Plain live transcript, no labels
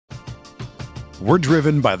We're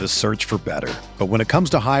driven by the search for better. But when it comes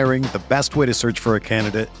to hiring, the best way to search for a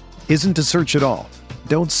candidate isn't to search at all.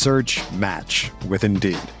 Don't search, match with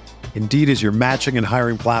Indeed. Indeed is your matching and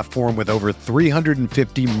hiring platform with over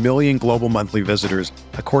 350 million global monthly visitors,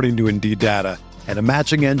 according to Indeed data, and a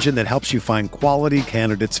matching engine that helps you find quality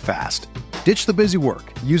candidates fast. Ditch the busy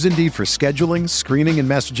work. Use Indeed for scheduling, screening, and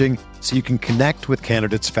messaging so you can connect with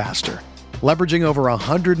candidates faster. Leveraging over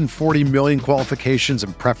 140 million qualifications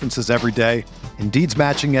and preferences every day, Indeed's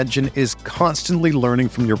matching engine is constantly learning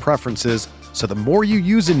from your preferences, so the more you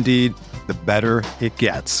use Indeed, the better it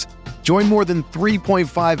gets. Join more than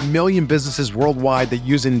 3.5 million businesses worldwide that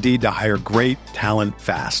use Indeed to hire great talent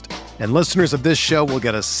fast. And listeners of this show will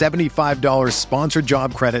get a $75 sponsored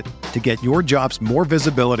job credit to get your jobs more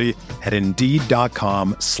visibility at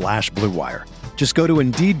Indeed.com/Blue Wire. Just go to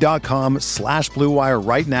Indeed.com/Blue Wire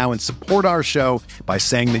right now and support our show by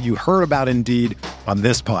saying that you heard about Indeed on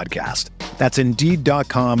this podcast. That's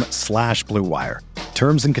Indeed.com/Blue Wire.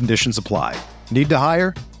 Terms and conditions apply. Need to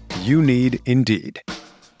hire? You need Indeed.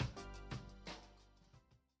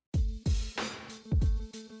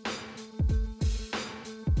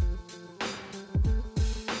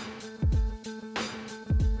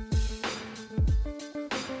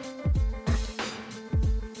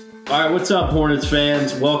 All right, what's up, Hornets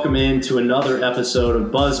fans? Welcome into another episode of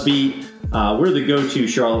BuzzBeat. We're the go-to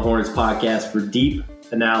Charlotte Hornets podcast for deep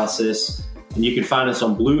analysis, and you can find us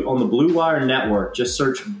on the Blue Wire Network. Just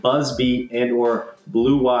search BuzzBeat and/or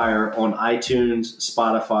Blue Wire on iTunes,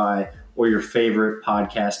 Spotify, or your favorite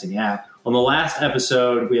podcasting app. On the last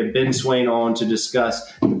episode, we had Ben Swain on to discuss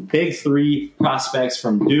the big three prospects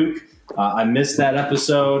from Duke. I missed that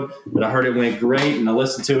episode, but I heard it went great, and I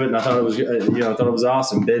listened to it, and I thought it was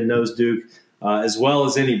awesome. Ben knows Duke as well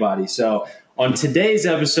as anybody. So on today's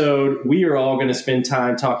episode, we are all going to spend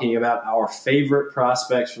time talking about our favorite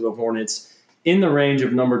prospects for the Hornets in the range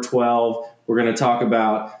of number 12. We're going to talk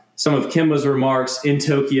about some of Kemba's remarks in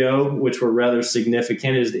Tokyo, which were rather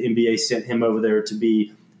significant as the NBA sent him over there to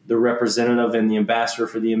be the representative and the ambassador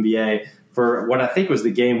for the NBA for what I think was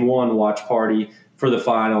the Game 1 watch party for the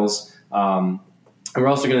finals. And we're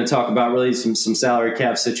also going to talk about really some salary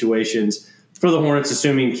cap situations for the Hornets,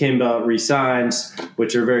 assuming Kemba resigns,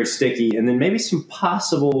 which are very sticky, and then maybe some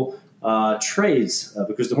possible trades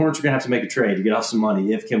because the Hornets are going to have to make a trade to get off some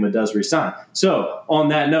money if Kemba does resign. So on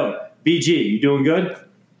that note, BG, you doing good?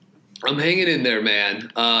 I'm hanging in there,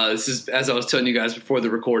 man. This is, as I was telling you guys before the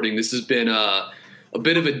recording, this has been a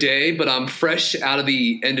bit of a day, but I'm fresh out of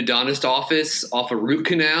the endodontist office off a root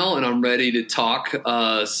canal, and I'm ready to talk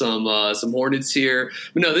some Hornets here.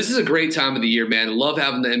 But no, this is a great time of the year, man. I love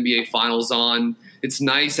having the NBA Finals on. It's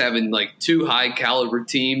nice having like two high caliber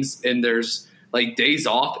teams, and there's like days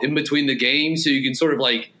off in between the games, so you can sort of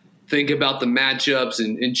like think about the matchups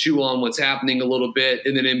and chew on what's happening a little bit,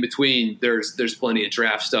 and then in between there's plenty of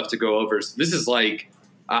draft stuff to go over. So this is like.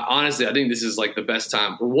 Honestly, I think this is like the best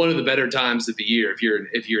time or one of the better times of the year if you're an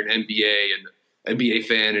NBA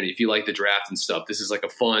fan and if you like the draft and stuff. This is like a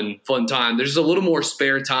fun time. There's a little more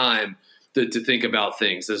spare time to think about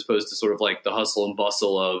things as opposed to sort of like the hustle and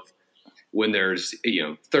bustle of when there's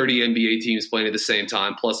 30 NBA teams playing at the same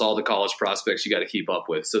time plus all the college prospects you got to keep up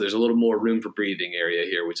with. So there's a little more room for breathing area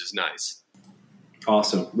here, which is nice.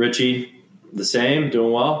 Awesome, Richie. The same,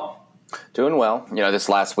 doing well. Doing well. This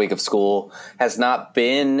last week of school has not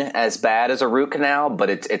been as bad as a root canal, but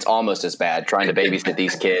it's almost as bad trying to babysit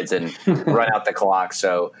these kids and run out the clock.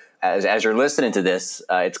 So as you're listening to this,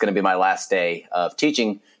 it's going to be my last day of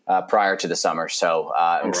teaching prior to the summer. So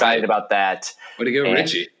I'm excited about that. Way to go,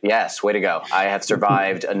 Richie. Yes, way to go. I have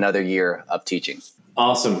survived another year of teaching.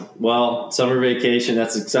 Awesome. Well, summer vacation,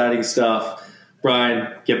 that's exciting stuff.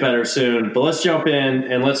 Brian, get better soon. But let's jump in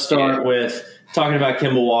and let's start with talking about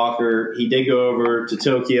Kemba Walker. He did go over to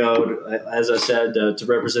Tokyo, as I said, to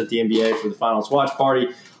represent the NBA for the Finals watch party.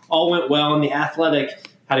 All went well, and The Athletic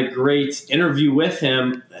had a great interview with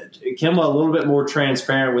him. Kemba a little bit more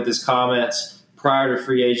transparent with his comments prior to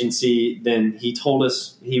free agency than he told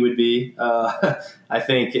us he would be, I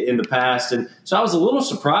think, in the past. And so I was a little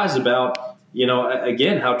surprised about,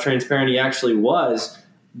 again, how transparent he actually was.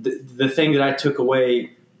 The thing that I took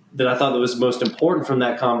away that I thought that was most important from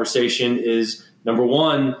that conversation is, number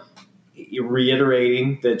one,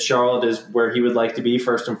 reiterating that Charlotte is where he would like to be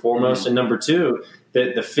first and foremost, and number two,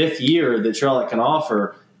 that the fifth year that Charlotte can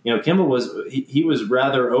offer, Kemba was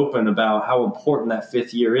rather open about how important that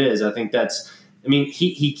fifth year is. I think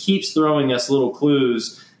he keeps throwing us little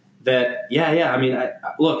clues that,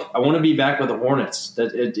 I want to be back with the Hornets.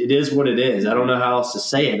 That it is what it is. I don't know how else to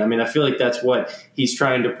say it. I feel like that's what he's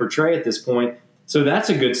trying to portray at this point. So that's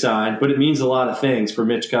a good sign, but it means a lot of things for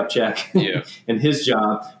Mitch Kupchak and his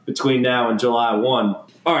job between now and July 1.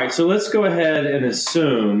 All right, so let's go ahead and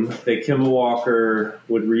assume that Kemba Walker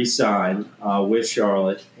would re-sign with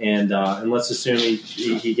Charlotte, and let's assume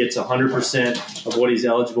he gets 100% of what he's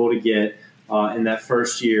eligible to get in that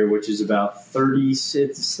first year, which is about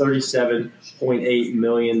 $37.8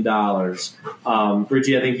 million.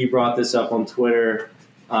 Richie, I think you brought this up on Twitter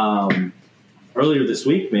earlier this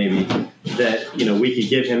week, maybe, that we could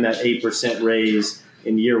give him that 8% raise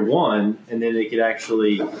in year one, and then it could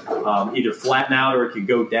actually either flatten out or it could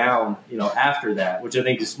go down, after that, which I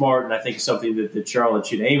think is smart, and I think is something that Charlotte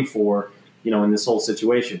should aim for, in this whole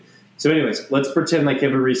situation. So anyways, let's pretend like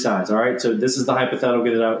Kemba resigns, all right? So this is the hypothetical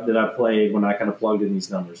that I played when I kind of plugged in these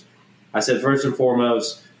numbers. I said, first and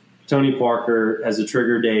foremost, Tony Parker has a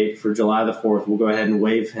trigger date for July the 4th. We'll go ahead and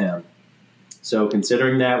waive him. So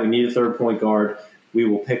considering that, we need a third point guard. We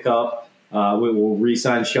will pick up we will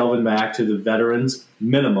re-sign Shelvin Mack to the veterans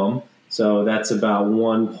minimum. So that's about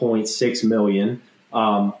 $1.6 million.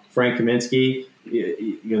 Frank Kaminsky,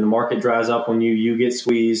 the market dries up on you. You get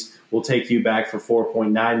squeezed. We'll take you back for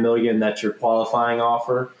 $4.9 million. That's your qualifying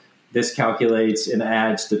offer. This calculates and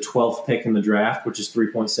adds the 12th pick in the draft, which is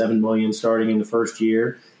 $3.7 million starting in the first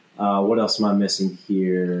year. What else am I missing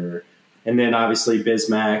here? And then obviously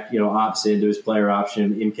Bismack, opts into his player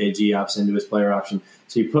option. MKG opts into his player option.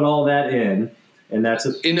 So you put all that in, and that's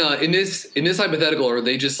in this hypothetical. Are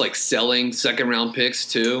they just like selling second round picks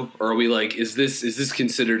too, or are we like is this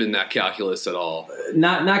considered in that calculus at all?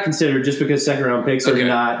 Not considered, just because second round picks are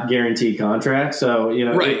not guaranteed contracts. So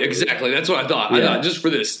right, exactly. That's what I thought. I thought just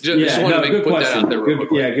for this, just wanted to put that out there.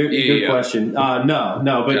 Good question. But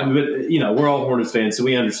we're all Hornets fans, so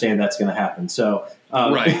we understand that's going to happen. So.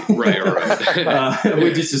 Right.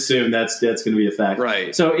 We just assume that's going to be a fact.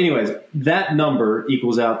 Right. So anyways, that number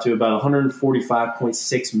equals out to about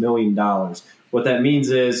 $145.6 million. What that means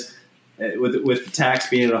is with the tax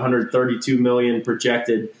being at $132 million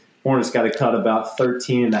projected, Hornets got to cut about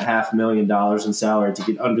 $13.5 million in salary to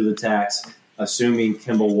get under the tax, assuming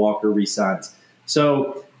Kemba Walker resigns.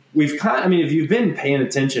 So we've if you've been paying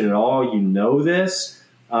attention at all, this.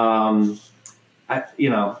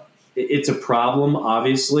 It's a problem,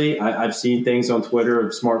 obviously. I've seen things on Twitter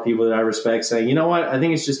of smart people that I respect saying, you know what, I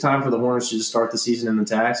think it's just time for the Hornets to just start the season in the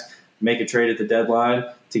tax, make a trade at the deadline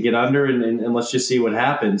to get under, and let's just see what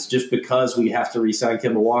happens, just because we have to re-sign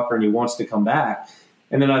Kemba Walker and he wants to come back.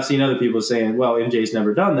 And then I've seen other people saying, well, MJ's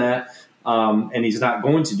never done that, and he's not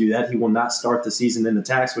going to do that. He will not start the season in the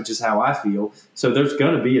tax, which is how I feel. So there's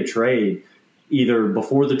going to be a trade either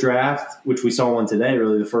before the draft, which we saw one today,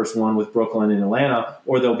 really the first one with Brooklyn and Atlanta,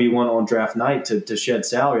 or there'll be one on draft night to shed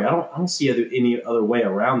salary. I don't see any other way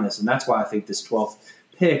around this, and that's why I think this 12th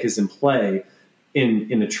pick is in play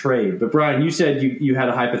in a trade. But Brian, you said you had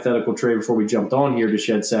a hypothetical trade before we jumped on here to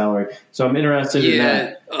shed salary, so I'm interested in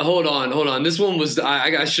that. Hold on. This one was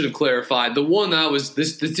I should have clarified. The one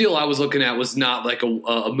the deal I was looking at was not like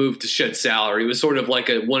a move to shed salary. It was sort of like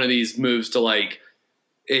one of these moves to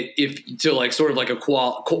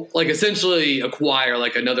essentially acquire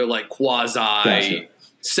like another like quasi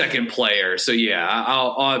second player. So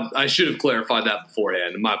I should have clarified that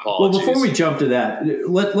beforehand. My apologies. Well, before we jump to that,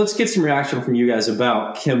 let's get some reaction from you guys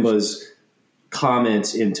about Kemba's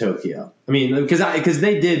comments in Tokyo. I mean, because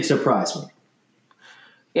they did surprise me.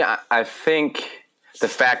 Yeah, I think the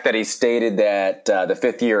fact that he stated that the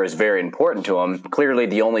fifth year is very important to him, clearly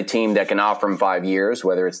the only team that can offer him 5 years,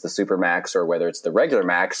 whether it's the Supermax or whether it's the regular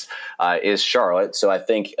max, is Charlotte. So I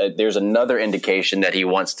think there's another indication that he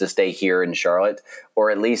wants to stay here in Charlotte, or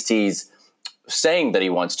at least he's saying that he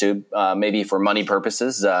wants to, maybe for money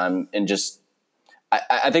purposes. And just,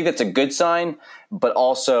 I think that's a good sign, but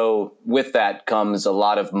also with that comes a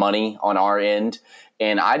lot of money on our end.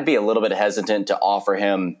 And I'd be a little bit hesitant to offer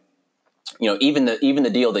him, even the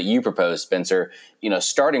deal that you proposed, Spencer,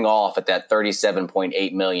 starting off at that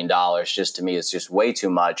 $37.8 million, just to me is just way too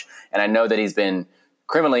much. And I know that he's been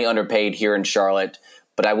criminally underpaid here in Charlotte,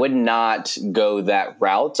 but I would not go that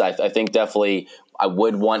route. I think definitely I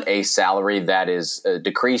would want a salary that is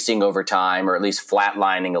decreasing over time, or at least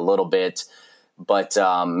flatlining a little bit. But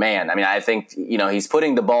I think, he's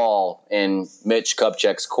putting the ball in Mitch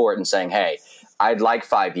Kupchak's court and saying, hey, I'd like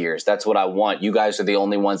 5 years. That's what I want. You guys are the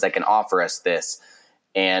only ones that can offer us this.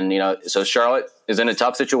 And, so Charlotte is in a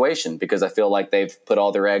tough situation because I feel like they've put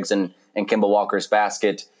all their eggs in Kemba Walker's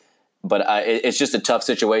basket. But it's just a tough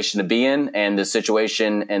situation to be in. And the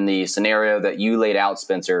situation and the scenario that you laid out,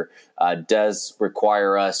 Spencer, does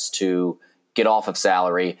require us to get off of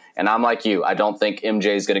salary. And I'm like you. I don't think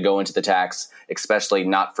MJ is going to go into the tax, especially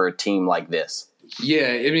not for a team like this. Yeah,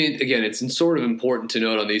 I mean, again, it's sort of important to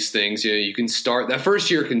note on these things. You can start that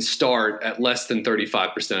first year can start at less than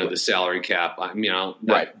 35% of the salary cap.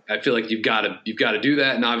 Right. I feel like you've got to do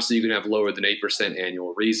that, and obviously you can have lower than 8%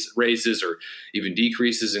 annual raises or even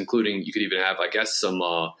decreases, including you could even have, I guess, some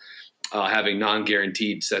having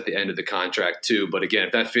non-guaranteed at the end of the contract too. But again,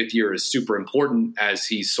 if that fifth year is super important, as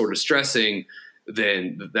he's sort of stressing,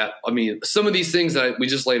 then some of these things that we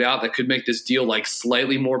just laid out that could make this deal like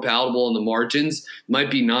slightly more palatable on the margins might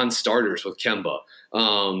be non-starters with Kemba.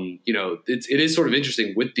 It is sort of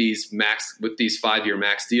interesting with these 5-year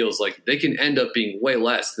max deals. Like they can end up being way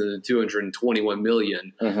less than the $221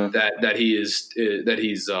 million that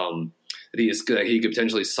he could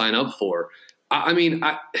potentially sign up for.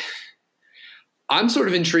 I'm sort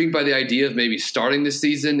of intrigued by the idea of maybe starting the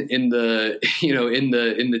season in the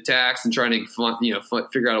tax and trying to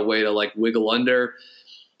figure out a way to like wiggle under.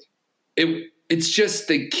 It's just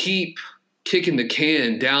they keep kicking the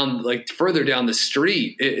can down like further down the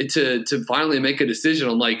street to finally make a decision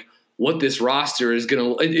on like what this roster is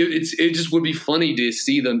going to. It just would be funny to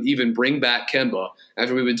see them even bring back Kemba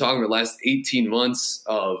after we've been talking about the last 18 months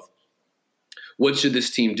of. What should this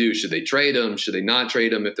team do? Should they trade him? Should they not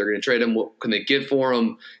trade him? If they're going to trade him, what can they get for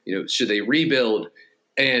him? Should they rebuild?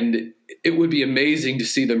 And it would be amazing to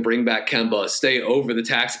see them bring back Kemba, stay over the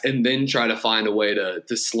tax, and then try to find a way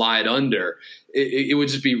to slide under. It would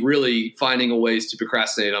just be really finding a ways to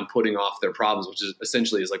procrastinate on putting off their problems, which is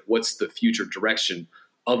essentially is like, what's the future direction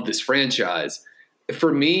of this franchise?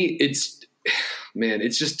 For me, it's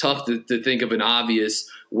just tough to think of an obvious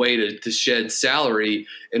way to shed salary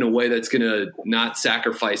in a way that's going to not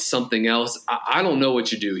sacrifice something else. I don't know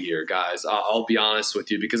what you do here, guys. I'll be honest with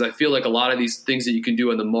you, because I feel like a lot of these things that you can do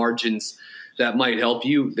on the margins that might help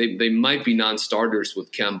you, they might be non-starters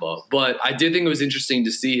with Kemba. But I did think it was interesting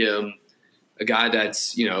to see him, a guy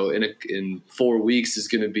that's, in 4 weeks is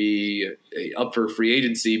going to be up for free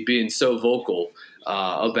agency, being so vocal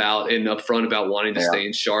about and upfront about wanting to stay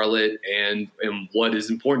in Charlotte and what is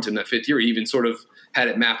important to him that fifth year. He even sort of had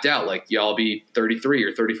it mapped out, like, y'all be 33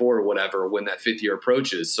 or 34 or whatever when that fifth year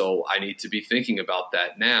approaches. So I need to be thinking about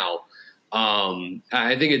that now.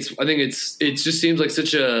 I think it just seems like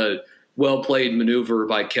such a well played maneuver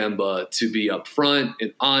by Kemba to be upfront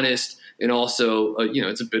and honest. And also,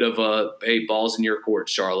 it's a bit of hey, balls in your court,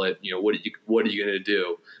 Charlotte. What are you going to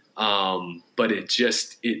do? But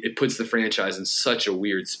it puts the franchise in such a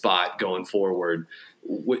weird spot going forward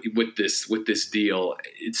with this deal.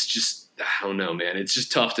 It's just, I don't know, man. It's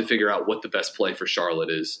just tough to figure out what the best play for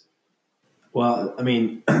Charlotte is. Well, I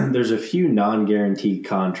mean, there's a few non-guaranteed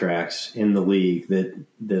contracts in the league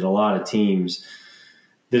that a lot of teams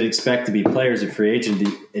that expect to be players in free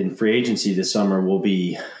agency this summer will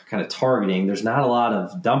be kind of targeting. There's not a lot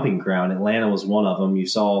of dumping ground. Atlanta was one of them. You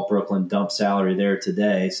saw Brooklyn dump salary there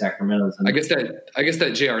today. Sacramento's. I guess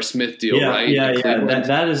that J.R. Smith deal, right? Yeah.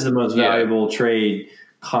 That is the most valuable trade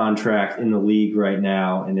contract in the league right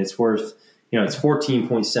now, and it's worth it's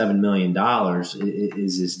 $14.7 million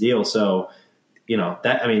is his deal. So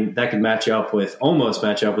that could almost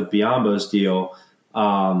match up with Biyombo's deal.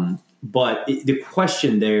 But the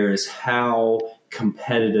question there is how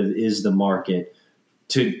competitive is the market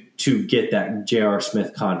to get that J.R.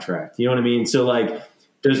 Smith contract? You know what I mean? So like,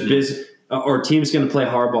 are teams going to play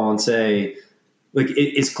hardball and say, like,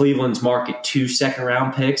 is Cleveland's market 2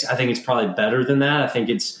 second-round picks? I think it's probably better than that. I think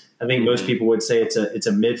most people would say it's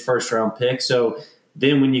a mid-first-round pick. So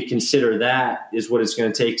then when you consider that is what it's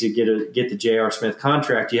going to take to get the J.R. Smith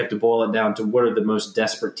contract, you have to boil it down to what are the most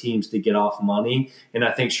desperate teams to get off money. And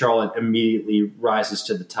I think Charlotte immediately rises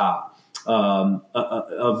to the top of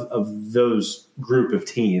those group of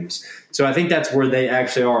teams. So I think that's where they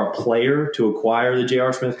actually are a player to acquire the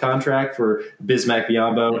J.R. Smith contract for Bismack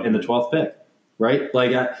Biyombo and the 12th pick. Right?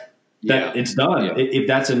 Like it's done. Yeah. If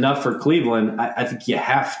that's enough for Cleveland, I think you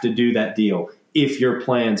have to do that deal if your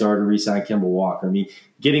plans are to re-sign Kemba Walker. I mean,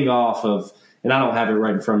 getting off of, and I don't have it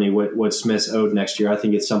right in front of me what Smith's owed next year. I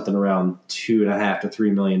think it's something around $2.5 to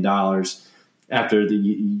 $3 million after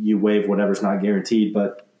you waive whatever's not guaranteed.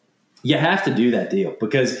 But you have to do that deal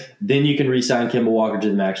because then you can re-sign Kemba Walker to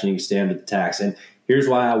the max and you can stay under the tax. And here's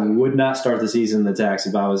why I would not start the season in the tax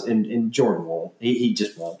if I was, and Jordan won't. He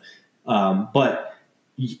just won't. But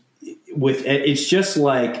it's just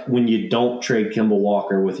like when you don't trade Kemba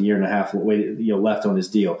Walker with a year and a half left on his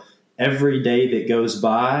deal. Every day that goes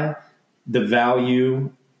by, the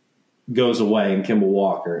value goes away in Kemba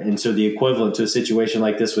Walker. And so the equivalent to a situation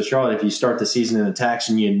like this with Charlotte, if you start the season in the tax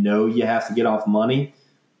and you have to get off money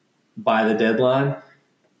by the deadline,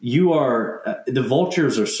 the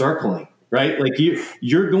vultures are circling, right? Like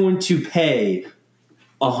you're going to pay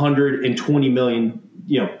 $120 million,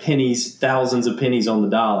 pennies, thousands of pennies on the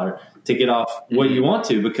dollar to get off what you want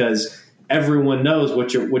to, because everyone knows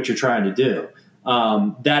what you're trying to do.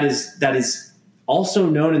 That is also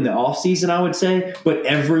known in the offseason, I would say, but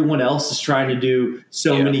everyone else is trying to do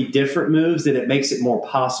so many different moves that it makes it more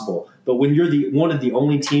possible. But when you're one of the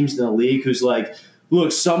only teams in the league who's like,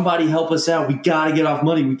 look, somebody help us out. We got to get off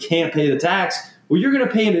money. We can't pay the tax. Well, you're going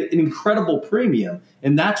to pay an incredible premium,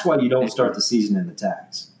 and that's why you don't start the season in the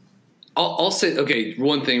tax. I'll say, okay,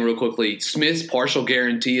 one thing real quickly. Smith's partial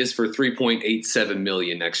guarantee is for $3.87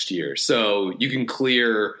 million next year. So you can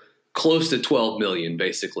clear close to $12 million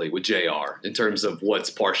basically with JR in terms of what's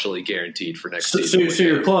partially guaranteed for next season. So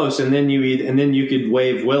you're close, and then you could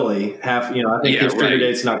waive Willie half. I think his trigger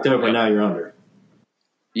date's in October. Now you're under.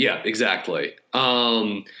 Yeah, exactly.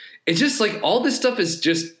 It's just like all this stuff is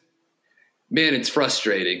just, man, it's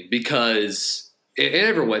frustrating because. And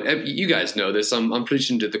everyone, you guys know this. I'm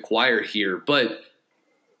preaching to the choir here, but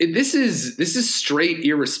this is straight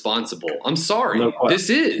irresponsible. I'm sorry. No question. This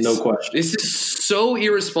is so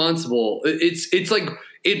irresponsible. It's like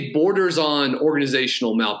it borders on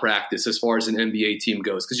organizational malpractice as far as an NBA team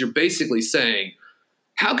goes, because you're basically saying,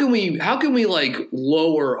 how can we like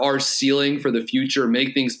lower our ceiling for the future,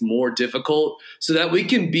 make things more difficult so that we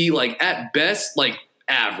can be like at best like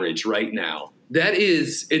average right now.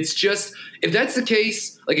 It's just, if that's the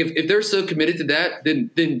case, like if they're so committed to that,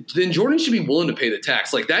 then Jordan should be willing to pay the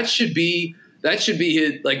tax. Like that should be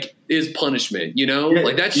his punishment,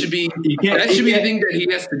 like that should be the thing that he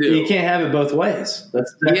has to do. You can't have it both ways.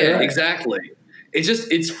 That's right. Exactly.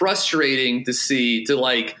 It's frustrating to see, to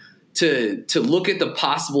look at the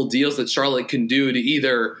possible deals that Charlotte can do to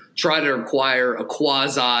either try to acquire a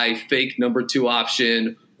quasi fake number 2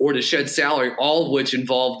 option or to shed salary, all of which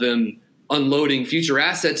involve them unloading future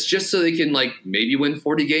assets just so they can like maybe win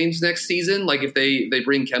 40 games next season. Like if they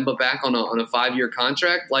bring Kemba back on a 5-year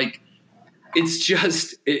contract, like it's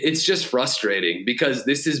just frustrating because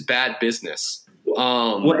this is bad business.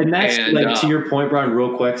 And that's to your point, Brian,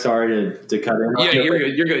 real quick, sorry to cut in. Yeah,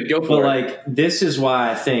 you're good. Go for it. But like, this is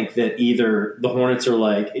why I think that either the Hornets are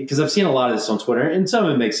like, because I've seen a lot of this on Twitter and some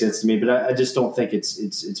of it makes sense to me, but I just don't think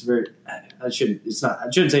it's very, I shouldn't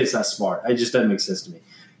say it's not smart. It just doesn't make sense to me.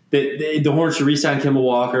 The Hornets should re-sign Kemba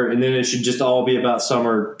Walker, and then it should just all be about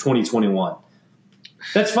summer 2021.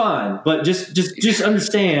 That's fine, but just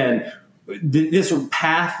understand this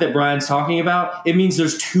path that Brian's talking about. It means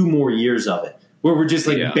there's 2 more years of it where we're just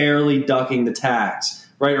barely ducking the tax,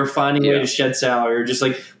 right, or finding a way to shed salary, or just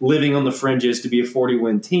like living on the fringes to be a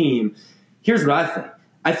 40-win team. Here's what I think.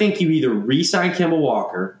 I think you either re-sign Kemba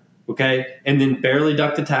Walker, okay, and then barely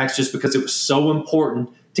duck the tax just because it was so important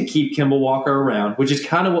to keep Kemba Walker around, which is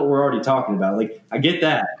kind of what we're already talking about. Like, I get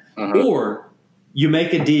that. Or you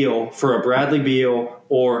make a deal for a Bradley Beal,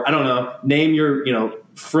 or I don't know, name your,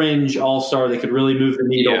 fringe all-star that could really move the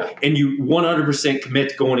needle, and you 100%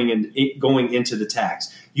 commit going into the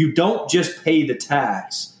tax. You don't just pay the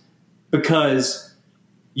tax because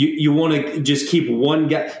you want to just keep one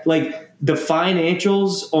guy. Like, the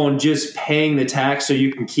financials on just paying the tax so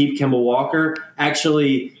you can keep Kemba Walker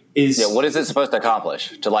actually is what is it supposed to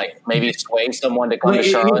accomplish? To like maybe sway someone to come to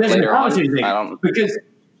Charlotte later on? Because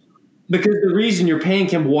the reason you're paying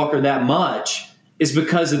Kemba Walker that much is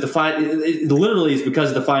because of it literally is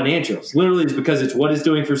because of the financials. Literally is because it's what it's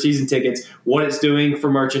doing for season tickets, what it's doing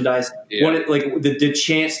for merchandise, what it, like the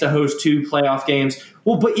chance to host 2 playoff games.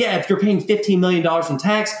 Well, but if you're paying $15 million in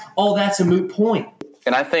tax, all that's a moot point.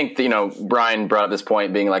 And I think, Brian brought up this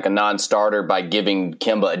point being like a non-starter by giving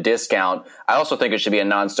Kemba a discount. I also think it should be a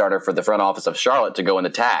non-starter for the front office of Charlotte to go in the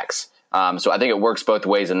tax. So I think it works both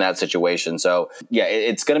ways in that situation. So,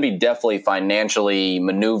 it's going to be definitely financially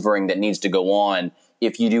maneuvering that needs to go on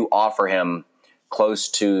if you do offer him close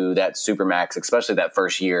to that supermax, especially that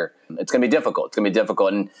first year. It's going to be difficult.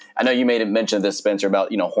 And I know you made a mention of this, Spencer,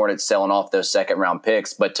 about, Hornets selling off those second-round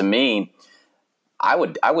picks. But to me, I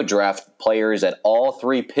would draft players at all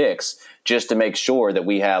 3 picks just to make sure that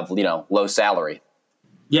we have, low salary.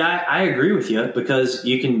 Yeah, I agree with you because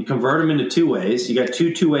you can convert them into 2 ways. You got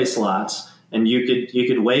 2 two-way slots, and you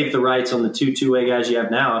could waive the rights on the 2 two-way guys you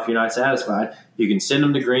have now if you're not satisfied. You can send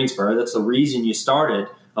them to Greensboro. That's the reason you started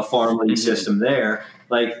a farm league system there.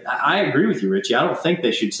 Like, I agree with you, Richie. I don't think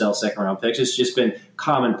they should sell second-round picks. It's just been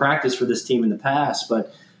common practice for this team in the past.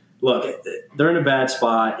 But, look, they're in a bad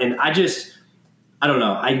spot, and I don't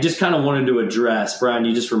know. I just kind of wanted to address, Brian,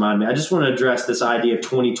 you just reminded me, I just want to address this idea of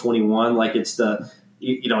 2021 like it's the –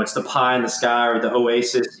 it's the pie in the sky or the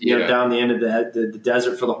oasis, down the end of the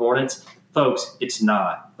desert for the Hornets. Folks, it's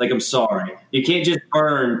not. Like, I'm sorry. You can't just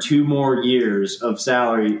earn 2 more years of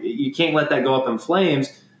salary. You can't let that go up in flames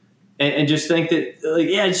and just think that, like,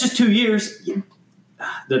 yeah, it's just 2 years.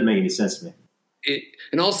 Doesn't make any sense to me.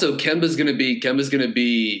 And also, Kemba's going to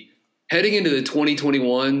be heading into the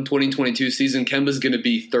 2021-2022 season. Kemba's going to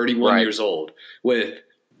be 31 years old with,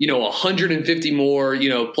 150 more,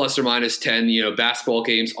 plus or minus 10, basketball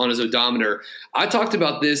games on his odometer. I talked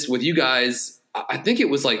about this with you guys. I think it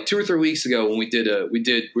was like 2 or 3 weeks ago when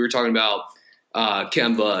we were talking about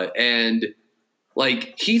Kemba, and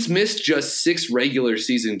like he's missed just 6 regular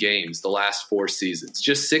season games the last 4 seasons,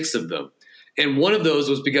 just 6 of them. And one of those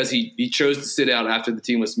was because he chose to sit out after the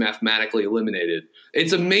team was mathematically eliminated.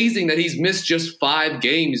 It's amazing that he's missed just 5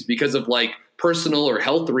 games because of like personal or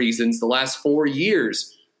health reasons the last 4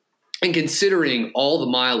 years. And considering all the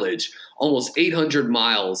mileage, almost 800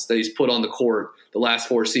 miles that he's put on the court the last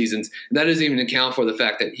 4 seasons, and that doesn't even account for the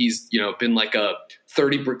fact that he's been like a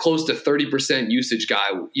close to 30% usage guy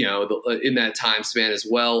in that time span as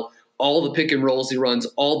well. All the pick and rolls he runs,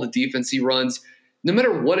 all the defense he runs. No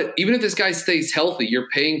matter what, even if this guy stays healthy, you're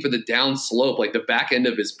paying for the down slope, like the back end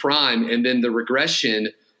of his prime, and then the regression.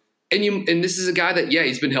 And this is a guy that,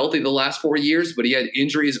 he's been healthy the last 4 years, but he had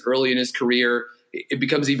injuries early in his career. It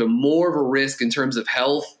becomes even more of a risk in terms of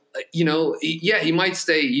health. He might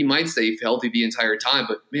stay healthy the entire time,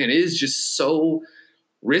 but man, it is just so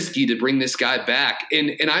risky to bring this guy back.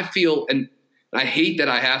 And I feel, and I hate that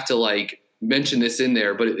I have to like mention this in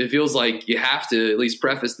there, but it feels like you have to at least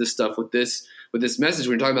preface this stuff with this message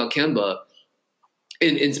when you're talking about Kemba.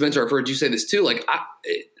 And Spencer, I've heard you say this too. Like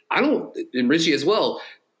I don't, and Richie as well.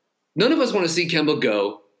 None of us want to see Kemba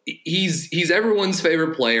go. He's everyone's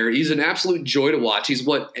favorite player. He's an absolute joy to watch. He's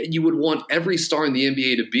what you would want every star in the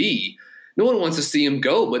NBA to be. No one wants to see him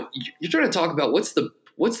go, but you're trying to talk about what's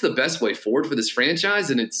the best way forward for this franchise,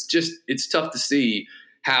 and it's tough to see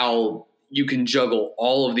how you can juggle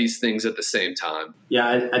all of these things at the same time.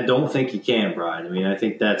 Yeah, I don't think you can, Brian. I mean, I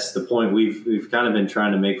think that's the point we've kind of been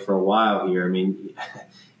trying to make for a while here. I mean,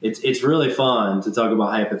 it's really fun to talk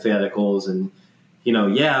about hypotheticals and,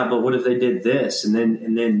 but what if they did this and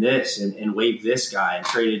then this and waived this guy and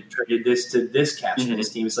traded this to this cap space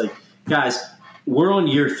team? It's like, guys, we're on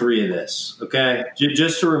year 3 of this, okay?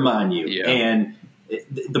 Just to remind you. Yeah. And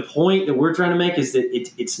the point that we're trying to make is that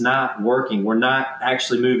it's not working. We're not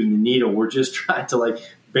actually moving the needle. We're just trying to like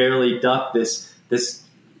barely duck this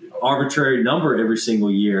arbitrary number every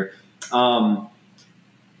single year.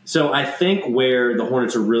 So I think where the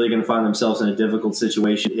Hornets are really going to find themselves in a difficult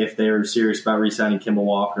situation if they're serious about re-signing Kemba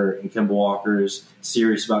Walker and Kemba Walker is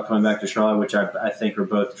serious about coming back to Charlotte, which I think are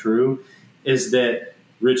both true, is that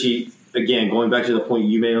Richie, again, going back to the point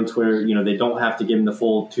you made on Twitter, they don't have to give him the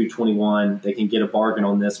full $221. They can get a bargain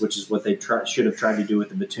on this, which is what they should have tried to do with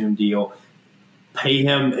the Batum deal. Pay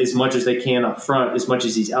him as much as they can up front, as much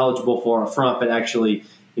as he's eligible for up front, but actually,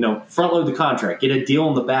 front load the contract, get a deal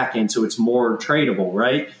on the back end so it's more tradable,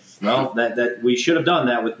 right? Well, that we should have done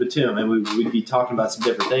that with Batum, and we'd be talking about some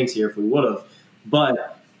different things here if we would have.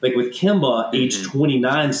 But like with Kemba, age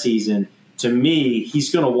 29 season, to me,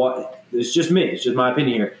 he's going to walk. It's just me. It's just my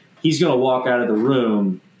opinion here. He's going to walk out of the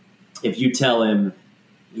room if you tell him,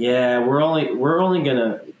 we're only going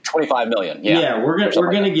to $25 million.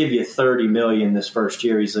 We're going to give you $30 million this first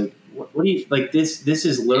year. He's like, what do you like? This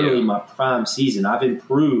is literally my prime season. I've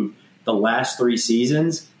improved the last 3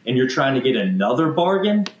 seasons, and you're trying to get another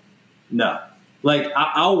bargain? No. Like,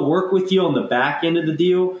 I'll work with you on the back end of the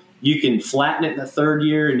deal. You can flatten it in the 3rd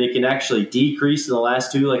year, and it can actually decrease in the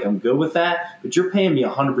last 2. Like, I'm good with that. But you're paying me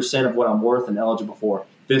 100% of what I'm worth and eligible for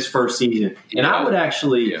this first season. And I would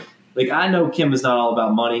actually I know Kemba's not all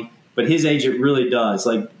about money, but his agent really does.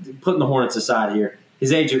 Like, putting the Hornets aside here,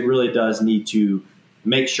 his agent really does need to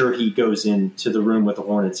make sure he goes into the room with the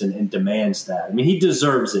Hornets and demands that. I mean, he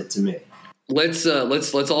deserves it to me. Let's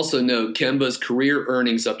also note Kemba's career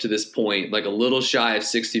earnings up to this point, like a little shy of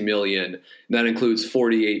 $60 million. That includes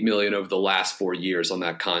 $48 million over the last 4 years on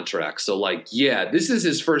that contract. So this is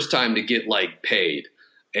his first time to get paid.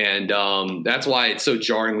 And that's why it's so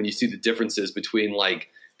jarring when you see the differences between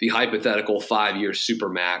the hypothetical 5-year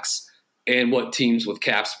supermax and what teams with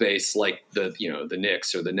cap space like the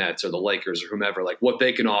Knicks or the Nets or the Lakers or whomever, what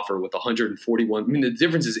they can offer with 141. I mean, the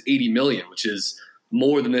difference is $80 million, which is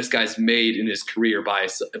more than this guy's made in his career by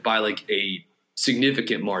a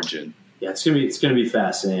significant margin. Yeah, it's gonna be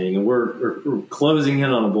fascinating, and we're closing in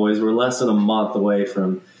on it, boys. We're less than a month away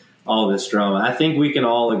from all this drama. I think we can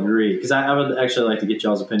all agree, because I would actually like to get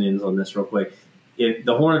y'all's opinions on this real quick. if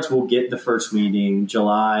the Hornets will get the first meeting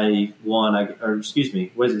July 1, or excuse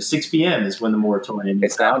me, what is it? 6 p.m. is when the moratorium.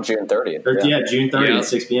 It's now June 30th. Yeah, June 30th,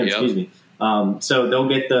 6 p.m. Yep. Excuse me. So they'll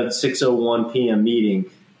get the 6:01 p.m. meeting.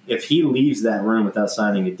 If he leaves that room without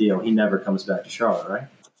signing a deal, he never comes back to Charlotte, right?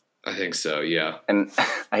 I think so, yeah. And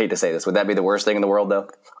I hate to say this, would that be the worst thing in the world, though?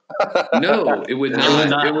 No, it would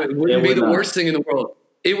not. It wouldn't be the not. worst thing in the world.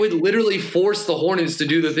 It would literally force the Hornets to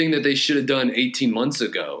do the thing that they should have done 18 months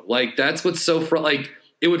ago. Like, that's what's so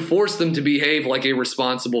it would force them to behave like a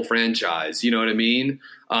responsible franchise. You know what I mean?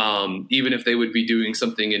 Even if they would be doing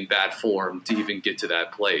something in bad form to even get to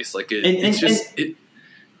that place. Like,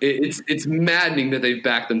 it's maddening that they've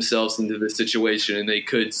backed themselves into this situation, and they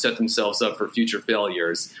could set themselves up for future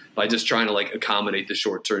failures by just trying to accommodate the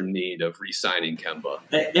short-term need of re-signing Kemba.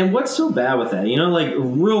 And what's so bad with that?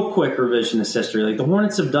 Real quick revisionist history. The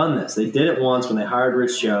Hornets have done this. They did it once when they hired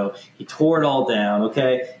Rich Joe. He tore it all down.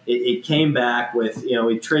 Okay, it came back with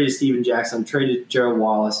we traded Steven Jackson, traded Gerald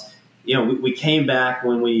Wallace. We came back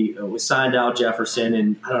when we signed Al Jefferson,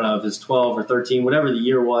 and I don't know if it was 12 or 13, whatever the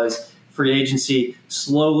year was. Free agency,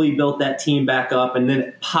 slowly built that team back up, and then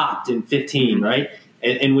it popped in 15, right?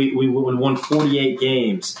 And we won 48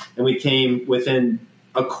 games, and we came within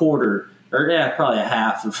a quarter, or probably a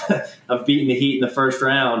half of beating the Heat in the first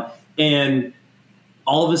round. And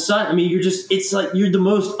all of a sudden, it's like you're the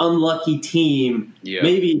most unlucky team,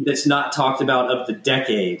 maybe that's not talked about of the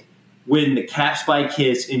decade, when the cap spike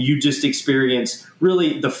hits and you just experience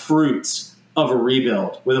really the fruits of a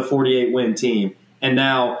rebuild with a 48-win team. And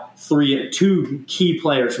now two key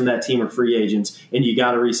players from that team are free agents, and you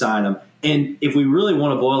got to re-sign them. And if we really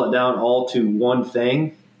want to boil it down all to one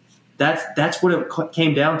thing, that's what it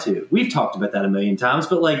came down to. We've talked about that a million times,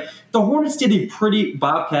 but the Hornets did a pretty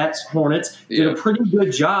did a pretty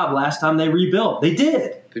good job last time they rebuilt. They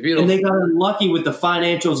did, and they got unlucky with the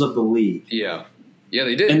financials of the league. Yeah,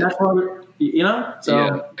 they did, and that's why.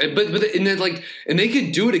 So but and then and they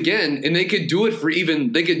could do it again, and they could do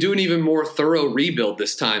it they could do an even more thorough rebuild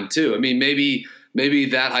this time too. I mean, maybe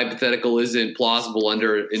that hypothetical isn't plausible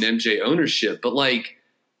under an MJ ownership, but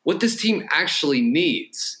what this team actually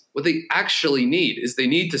needs, what they actually need is they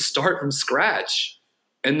need to start from scratch,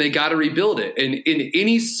 and they got to rebuild it. And in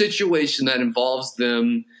any situation that involves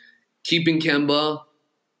them keeping Kemba,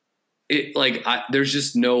 there's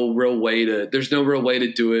just no real way to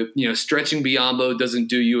do it. Stretching Biyombo doesn't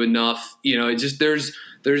do you enough.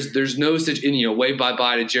 There's no such, wave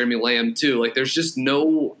bye to Jeremy Lamb too. There's just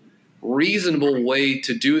no reasonable way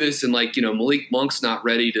to do this. And Malik Monk's not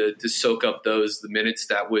ready to soak up the minutes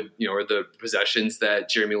that would, or the possessions that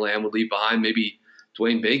Jeremy Lamb would leave behind. Maybe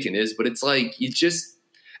Dwayne Bacon is, but it's you just,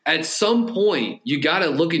 at some point, you got to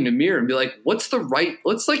look in the mirror and be like, what's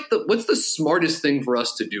the smartest thing for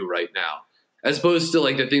us to do right now? As opposed to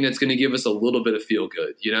the thing that's going to give us a little bit of feel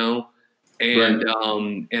good, And,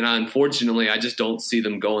 right. And unfortunately, I just don't see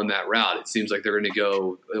them going that route. It seems like they're going to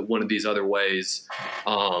go one of these other ways.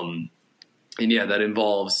 That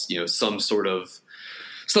involves, some sort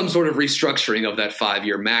of restructuring of that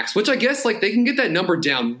 5-year max, which I guess they can get that number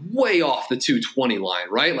down way off the 220 line,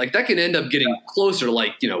 right? That can end up getting closer to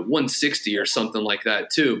 160 or something like that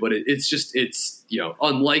too. But it's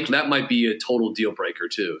unlikely. That might be a total deal breaker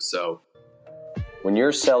too. So when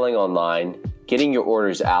you're selling online, getting your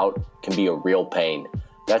orders out can be a real pain.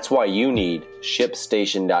 That's why you need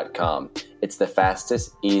ShipStation.com. It's the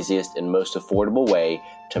fastest, easiest, and most affordable way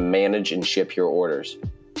to manage and ship your orders.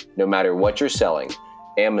 No matter what you're selling,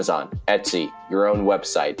 Amazon, Etsy, your own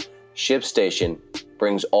website, ShipStation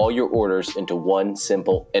brings all your orders into one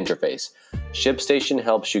simple interface. ShipStation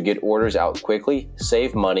helps you get orders out quickly,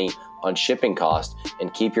 save money on shipping costs,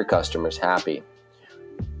 and keep your customers happy.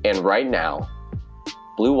 And right now,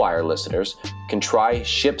 Blue Wire listeners can try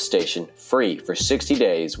ShipStation free for 60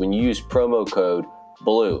 days when you use promo code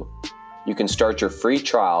BLUE. You can start your free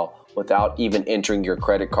trial without even entering your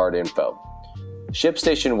credit card info.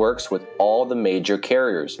 ShipStation works with all the major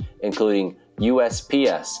carriers, including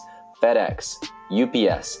USPS, FedEx,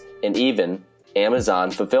 UPS, and even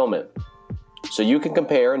Amazon Fulfillment. So you can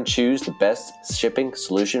compare and choose the best shipping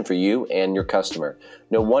solution for you and your customer.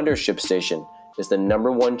 No wonder ShipStation is the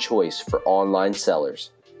 #1 choice for online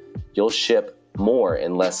sellers. You'll ship more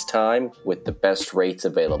in less time with the best rates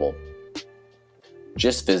available.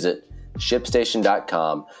 Just visit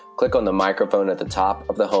ShipStation.com, click on the microphone at the top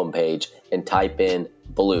of the homepage, and type in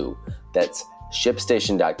BLUE. That's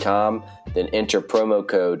ShipStation.com, then enter promo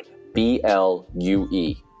code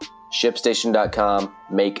BLUE. ShipStation.com,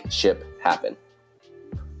 make ship happen.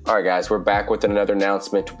 All right, guys, we're back with another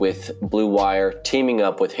announcement with Blue Wire teaming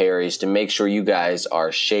up with Harry's to make sure you guys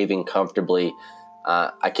are shaving comfortably.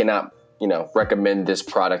 I cannot recommend this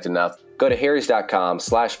product enough. Go to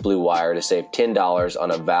harrys.com/Blue Wire to save $10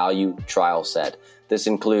 on a value trial set. This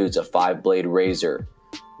includes a 5-blade razor,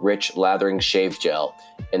 rich lathering shave gel,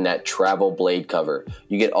 and that travel blade cover.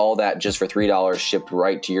 You get all that just for $3 shipped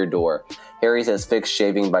right to your door. Harry's has fixed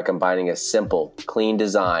shaving by combining a simple, clean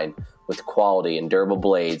design with quality and durable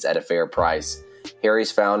blades at a fair price.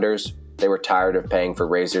 Harry's founders, they were tired of paying for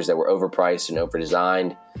razors that were overpriced and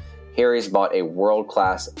overdesigned. Harry's bought a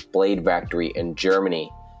world-class blade factory in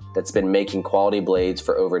Germany that's been making quality blades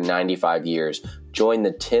for over 95 years. Join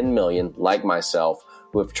the 10 million, like myself,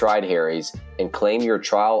 who have tried Harry's and claim your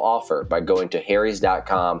trial offer by going to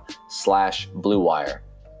harrys.com/Blue Wire.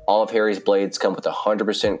 All of Harry's blades come with a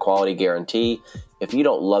 100% quality guarantee. If you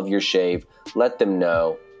don't love your shave, let them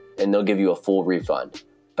know and they'll give you a full refund.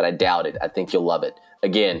 But I doubt it. I think you'll love it.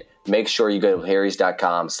 Again, make sure you go to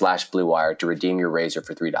harrys.com/Blue Wire to redeem your razor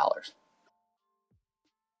for $3.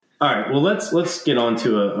 All right, well, let's get on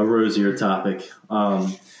to a rosier topic.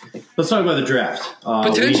 Let's talk about the draft.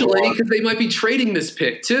 Potentially, because they might be trading this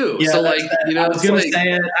pick too. Yeah, so, I was going to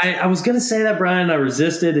say it. I was going to say that, Brian. I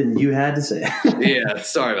resisted, and you had to say it. Yeah,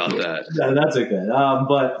 sorry about that. No, that's okay.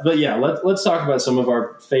 But yeah, let's talk about some of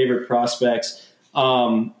our favorite prospects.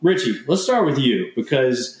 Richie, let's start with you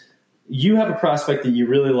because you have a prospect that you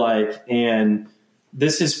really like, and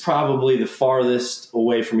this is probably the farthest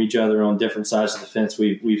away from each other on different sides of the fence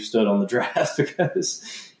we've stood on the draft because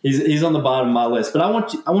he's on the bottom of my list. But I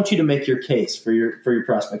want you to make your case for your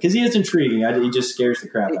prospect because he is intriguing. He just scares the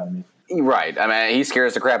crap out of me. Right. I mean, he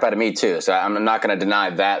scares the crap out of me too. So I'm not going to deny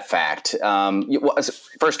that fact.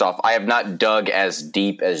 First off, I have not dug as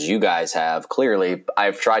deep as you guys have. Clearly,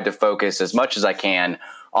 I've tried to focus as much as I can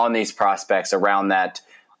on these prospects around that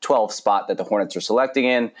 12th spot that the Hornets are selecting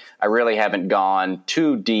in. I really haven't gone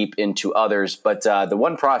too deep into others, but the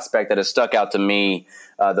one prospect that has stuck out to me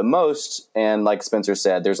the most, and like Spencer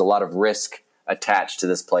said, there's a lot of risk attached to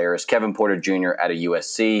this player, is Kevin Porter Jr. out of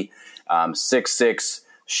USC, 6'6",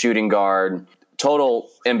 shooting guard, total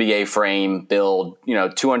NBA frame build,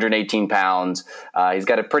 218 pounds. He's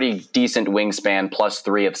got a pretty decent wingspan,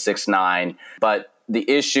 +3 of 6'9", but the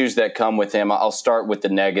issues that come with him, I'll start with the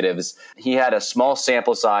negatives. He had a small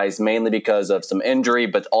sample size, mainly because of some injury,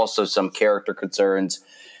 but also some character concerns.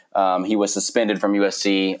 He was suspended from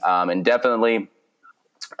USC indefinitely.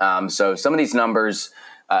 So some of these numbers,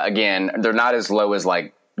 again, they're not as low as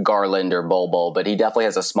like Garland or Bol, but he definitely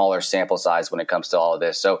has a smaller sample size when it comes to all of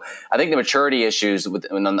this. So I think the maturity issues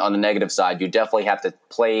on the negative side, you definitely have to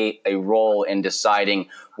play a role in deciding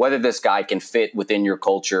whether this guy can fit within your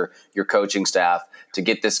culture, your coaching staff, to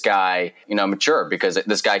get this guy, mature, because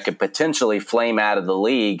this guy could potentially flame out of the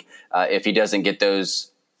league if he doesn't get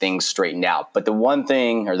those things straightened out. But the one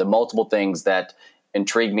thing, or the multiple things that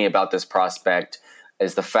intrigue me about this prospect,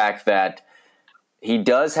 is the fact that he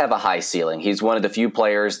does have a high ceiling. He's one of the few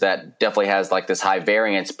players that definitely has like this high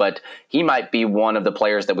variance, but he might be one of the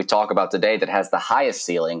players that we talk about today that has the highest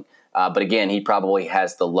ceiling. But again, he probably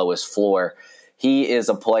has the lowest floor. He is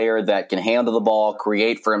a player that can handle the ball,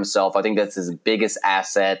 create for himself. I think that's his biggest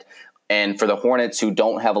asset. And for the Hornets, who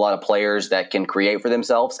don't have a lot of players that can create for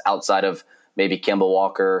themselves outside of maybe Kemba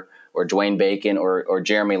Walker or Dwayne Bacon or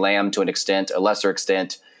Jeremy Lamb to a lesser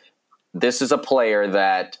extent, this is a player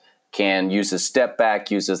that can use his step back,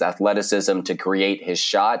 use his athleticism to create his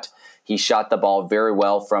shot. He shot the ball very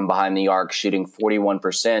well from behind the arc, shooting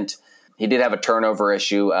 41%. He did have a turnover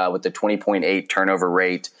issue with the 20.8 turnover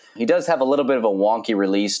rate. He does have a little bit of a wonky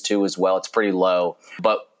release too as well. It's pretty low.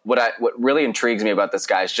 But what really intrigues me about this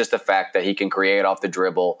guy is just the fact that he can create off the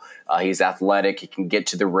dribble. He's athletic. He can get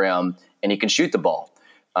to the rim, and he can shoot the ball.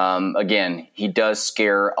 Again, he does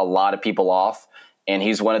scare a lot of people off, and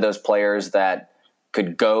he's one of those players that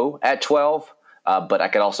could go at 12, but I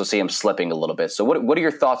could also see him slipping a little bit. So what are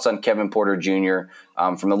your thoughts on Kevin Porter Jr.?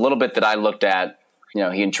 From the little bit that I looked at,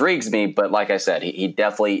 he intrigues me, but like I said, he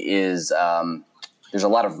definitely is there's a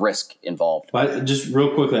lot of risk involved. Just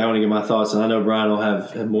real quickly, I want to get my thoughts, and I know Brian will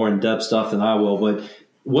have more in-depth stuff than I will, but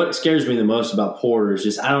what scares me the most about Porter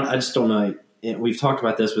is I just don't know. We've talked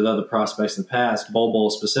about this with other prospects in the past, Bol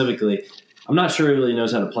specifically. I'm not sure he really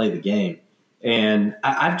knows how to play the game. And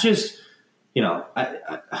I've just –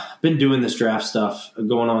 I've been doing this draft stuff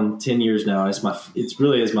going on 10 years now. It's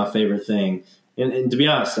really my favorite thing. And to be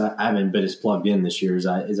honest, I haven't been as plugged in this year as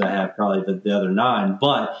I have probably the other 9.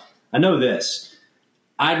 But I know this.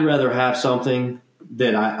 I'd rather have something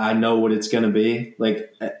that I know what it's going to be,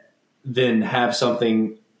 than have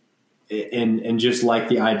something and just like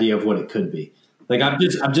the idea of what it could be. Like I've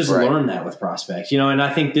just right. learned that with prospects, and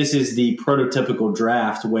I think this is the prototypical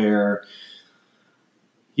draft where –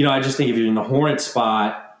 I just think if you're in the Hornet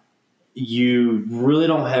spot, you really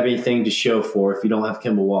don't have anything to show for if you don't have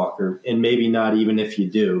Kemba Walker, and maybe not even if you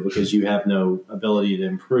do, because you have no ability to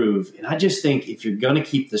improve. And I just think if you're going to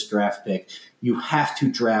keep this draft pick, you have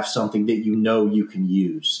to draft something that you know you can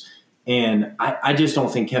use. And I just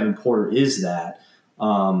don't think Kevin Porter is that.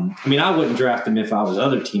 I mean, I wouldn't draft him if I was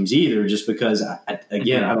other teams either, just because, I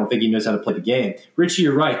don't think he knows how to play the game. Richie,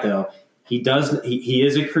 you're right, though. He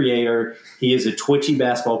is a creator. He is a twitchy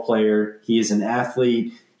basketball player. He is an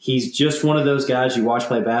athlete. He's just one of those guys you watch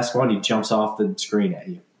play basketball and he jumps off the screen at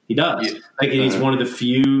you. He does. And he's one of the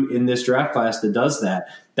few in this draft class that does that.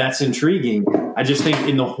 That's intriguing. I just think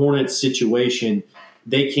in the Hornets situation,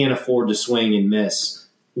 they can't afford to swing and miss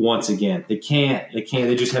once again. They can't.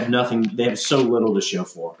 They just have nothing. They have so little to show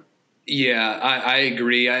for. Yeah, I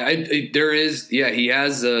agree. He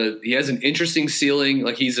has an interesting ceiling.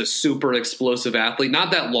 Like, he's a super explosive athlete. Not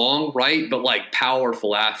that long, right? But like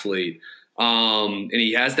powerful athlete. And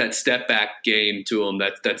he has that step back game to him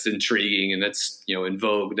that's intriguing, and that's, in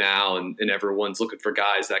vogue now, and everyone's looking for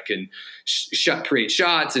guys that can create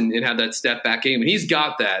shots and have that step back game. And he's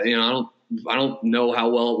got that. I don't know how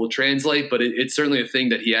well it will translate, but it's certainly a thing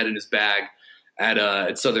that he had in his bag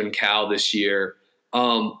at Southern Cal this year.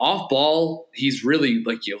 Off ball, he's really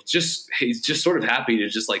he's just sort of happy to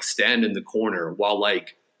just like stand in the corner while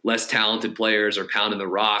like less talented players are pounding the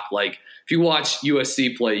rock. Like, if you watch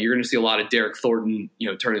USC play, you're going to see a lot of Derek Thornton,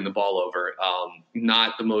 turning the ball over.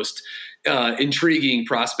 Not the most intriguing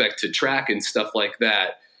prospect to track and stuff like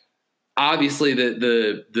that. Obviously,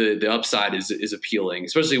 the upside is appealing,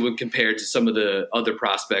 especially when compared to some of the other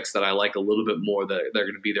prospects that I like a little bit more that they're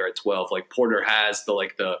going to be there at 12. Like Porter has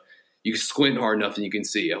you squint hard enough and you can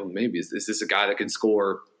see, maybe is this a guy that can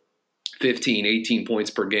score 15, 18 points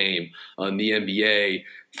per game in the NBA,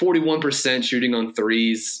 41% shooting on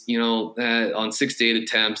threes, on 68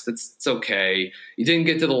 attempts. That's okay. He didn't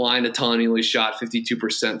get to the line a ton. He only shot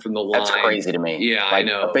 52% from the line. That's crazy to me. Yeah, I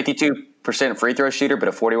know. A 52% free throw shooter, but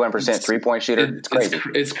a 41% 3-point shooter. It's crazy.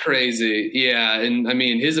 It's crazy. Yeah. And I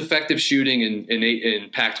mean, his effective shooting in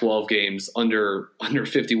Pac-12 games under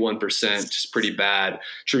 51%, just pretty bad.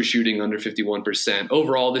 True shooting under 51%.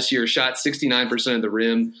 Overall this year, shot 69% of the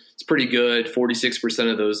rim. It's pretty good. 46%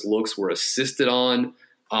 of those looks were assisted on.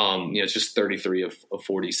 It's just 33 of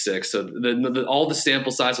 46. So all the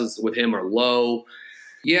sample sizes with him are low.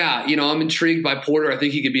 Yeah, I'm intrigued by Porter. I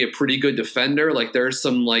think he could be a pretty good defender. Like, there's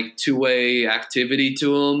some like two-way activity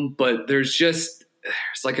to him, but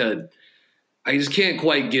I just can't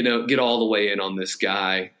quite get all the way in on this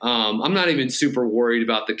guy. I'm not even super worried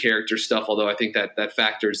about the character stuff, although I think that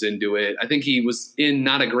factors into it. I think he was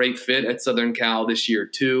not a great fit at Southern Cal this year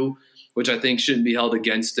too, which I think shouldn't be held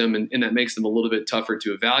against him, and that makes him a little bit tougher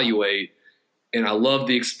to evaluate. And I love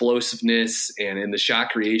the explosiveness and the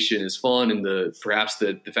shot creation is fun, and perhaps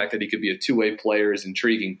the fact that he could be a two-way player is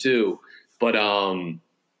intriguing too. But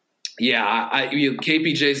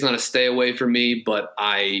KPJ is not a stay away from me, but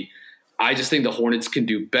I just think the Hornets can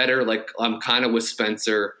do better. Like, I'm kind of with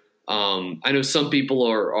Spencer. I know some people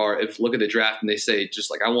if look at the draft and they say just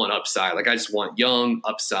like, I want upside. Like, I just want young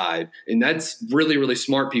upside. And that's really, really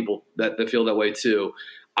smart people that feel that way too.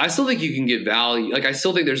 I still think you can get value. Like, I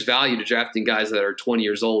still think there's value to drafting guys that are 20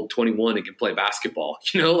 years old, 21, and can play basketball.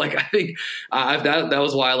 Like, I think that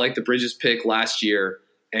was why I liked the Bridges pick last year.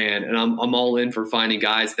 And I'm all in for finding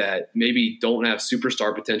guys that maybe don't have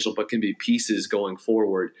superstar potential but can be pieces going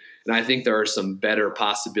forward. And I think there are some better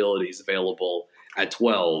possibilities available at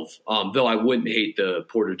 12, though I wouldn't hate the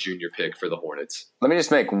Porter Jr. pick for the Hornets. Let me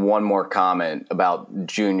just make one more comment about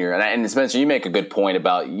Jr. And Spencer, you make a good point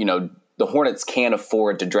about, the Hornets can't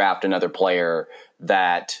afford to draft another player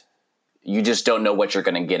that you just don't know what you're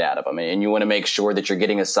going to get out of them. And you want to make sure that you're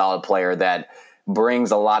getting a solid player that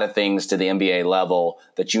brings a lot of things to the NBA level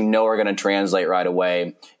that are going to translate right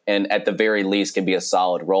away, and at the very least can be a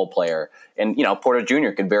solid role player. And, Porter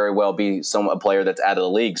Jr. could very well be a player that's out of the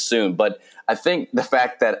league soon. But I think the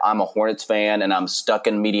fact that I'm a Hornets fan and I'm stuck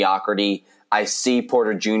in mediocrity, I see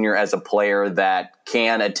Porter Jr. as a player that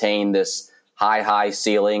can attain this high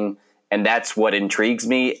ceiling. And that's what intrigues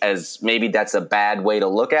me, as maybe that's a bad way to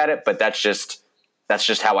look at it, but that's just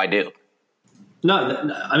how I do. No,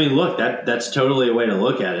 I mean, look, that's totally a way to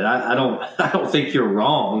look at it. I don't think you're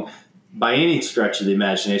wrong by any stretch of the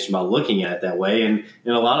imagination about looking at it that way. And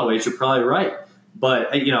in a lot of ways, you're probably right.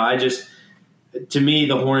 But, to me,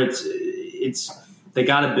 the Hornets, they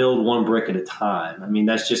got to build one brick at a time. I mean,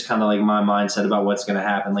 that's just kind of like my mindset about what's going to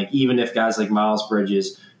happen. Like, even if guys like Miles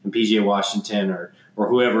Bridges and PJ Washington or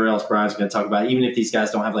whoever else Brian's going to talk about, even if these guys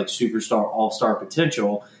don't have like superstar, all-star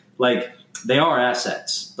potential, like, they are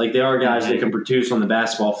assets. Like, they are guys that can produce on the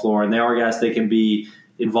basketball floor, and they are guys that can be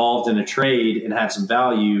involved in a trade and have some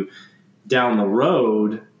value down the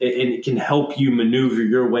road, and it can help you maneuver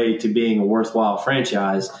your way to being a worthwhile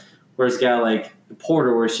franchise. Whereas a guy like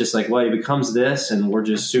Porter, where it's just like, well, he becomes this and we're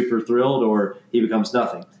just super thrilled, or he becomes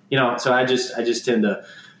nothing. So I just tend to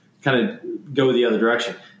kind of go the other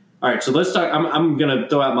direction. All right, so let's talk. I'm going to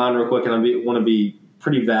throw out mine real quick, and I want to be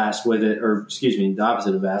pretty vast with it, or excuse me, the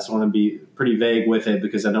opposite of vast. I want to be pretty vague with it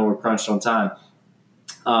because I know we're crunched on time.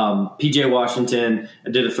 PJ Washington,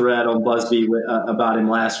 I did a thread on BuzzFeed about him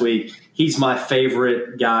last week. He's my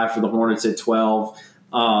favorite guy for the Hornets at 12.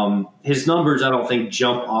 His numbers, I don't think,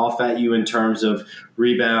 jump off at you in terms of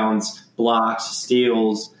rebounds, blocks,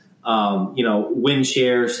 steals, win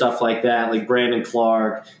share, stuff like that, like Brandon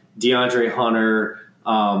Clark, DeAndre Hunter,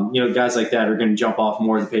 guys like that are going to jump off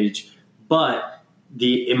more of the page. But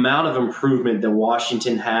the amount of improvement that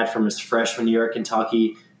Washington had from his freshman year at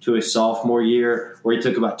Kentucky to his sophomore year, where he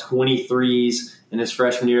took about 23s in his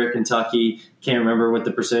freshman year at Kentucky. Can't remember what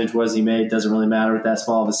the percentage was he made. Doesn't really matter with that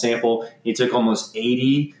small of a sample. He took almost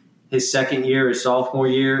 80 his second year, his sophomore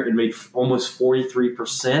year, and made almost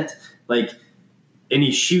 43%. And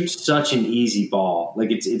he shoots such an easy ball.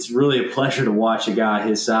 It's really a pleasure to watch a guy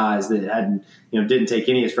his size that didn't take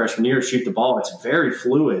any of his freshman year shoot the ball. It's very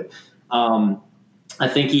fluid. I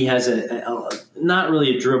think he has not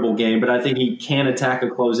really a dribble game, but I think he can attack a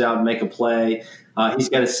closeout and make a play. He's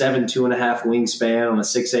got a 7'2.5" wingspan on a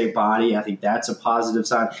 6'8" body. I think that's a positive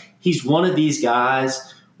sign. He's one of these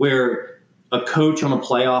guys where a coach on a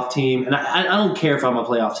playoff team, and I don't care if I'm a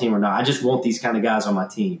playoff team or not. I just want these kind of guys on my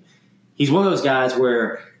team. He's one of those guys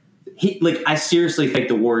where I seriously think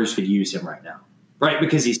the Warriors could use him right now. Right,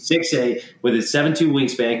 because he's 6'8", with his 7'2"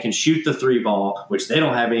 wingspan, can shoot the three ball, which they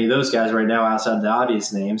don't have any of those guys right now outside of the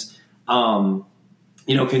obvious names.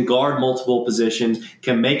 Can guard multiple positions,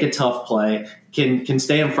 can make a tough play, can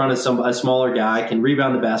stay in front of a smaller guy, can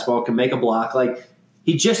rebound the basketball, can make a block.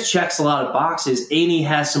 He just checks a lot of boxes, and he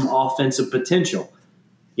has some offensive potential.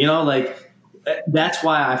 That's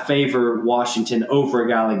why I favor Washington over a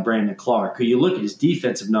guy like Brandon Clark, who you look at his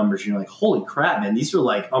defensive numbers, and you're like, holy crap, man, these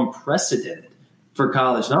are unprecedented for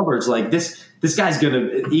college numbers. This guy's going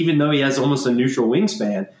to, even though he has almost a neutral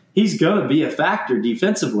wingspan, he's going to be a factor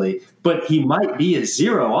defensively, but he might be a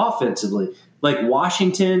zero offensively.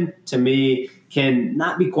 Washington, to me, can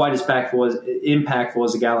not be quite as impactful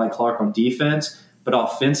as a guy like Clark on defense, but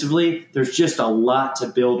offensively, there's just a lot to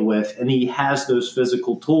build with, and he has those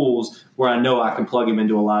physical tools where I know I can plug him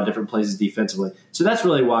into a lot of different places defensively. So that's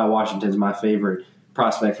really why Washington's my favorite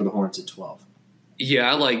prospect for the Hornets at 12.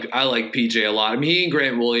 Yeah, I like PJ a lot. I mean, he and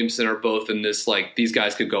Grant Williamson are both in this, these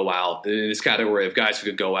guys could go out in this category of guys who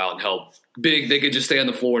could go out and help big. They could just stay on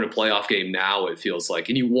the floor in a playoff game now, it feels like.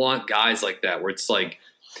 And you want guys like that where it's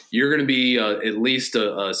you're going to be at least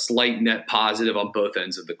a slight net positive on both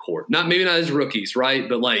ends of the court. Maybe not as rookies, right?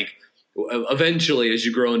 But eventually as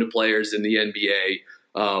you grow into players in the NBA,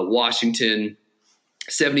 Washington,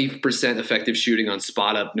 70% effective shooting on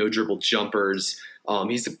spot up, no dribble jumpers.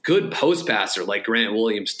 He's a good post passer like Grant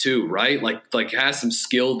Williams too, right? Has some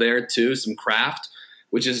skill there too, some craft,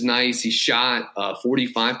 which is nice. He shot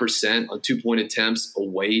 45% on 2-point attempts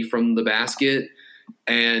away from the basket.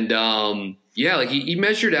 And he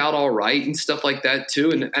measured out all right and stuff like that too.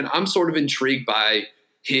 And I'm sort of intrigued by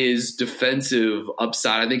his defensive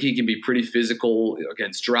upside. I think he can be pretty physical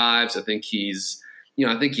against drives. I think he's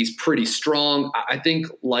pretty strong. I think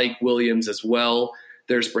like Williams as well,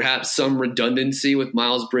 there's perhaps some redundancy with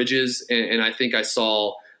Miles Bridges, and I think I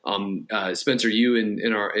saw Spencer, you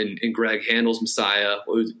and Greg Handel's Messiah,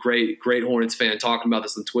 who's great Hornets fan, talking about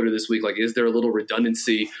this on Twitter this week. Is there a little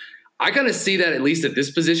redundancy? I kind of see that at least at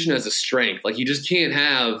this position as a strength. You just can't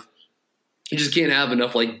have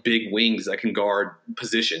enough big wings that can guard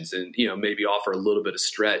positions and maybe offer a little bit of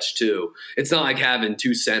stretch too. It's not like having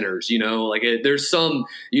two centers, there's some.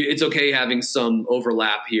 It's okay having some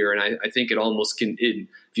overlap here, and I think it almost can.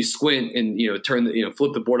 If you squint and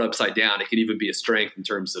flip the board upside down, it could even be a strength in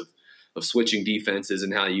terms of switching defenses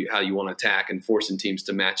and how you want to attack and forcing teams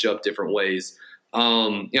to match up different ways.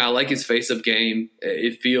 I like his face-up game.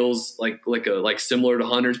 It feels like similar to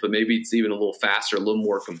Hunter's, but maybe it's even a little faster, a little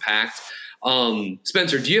more compact.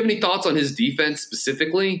 Spencer, do you have any thoughts on his defense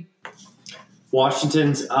specifically?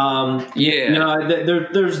 Washington's,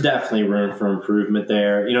 there's definitely room for improvement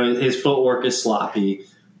there. His footwork is sloppy.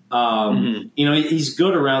 He's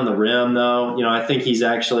good around the rim, though. I think he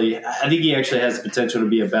actually has the potential to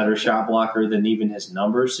be a better shot blocker than even his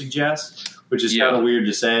numbers suggest, which is kind of weird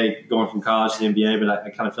to say going from college to the NBA, but I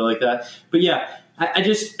kind of feel like that. But yeah,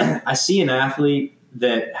 I see an athlete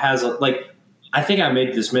that has I think I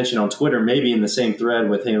made this mention on Twitter, maybe in the same thread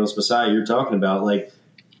with Handel's Messiah you're talking about.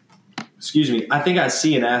 I think I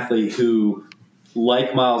see an athlete who,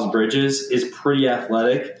 like Miles Bridges, is pretty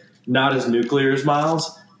athletic, not as nuclear as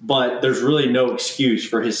Miles, but there's really no excuse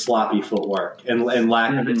for his sloppy footwork and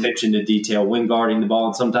lack of attention to detail when guarding the ball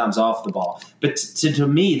and sometimes off the ball. But to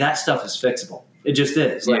me, that stuff is fixable. It just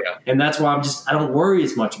is. And that's why I don't worry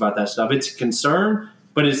as much about that stuff. It's a concern,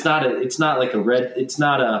 but it's not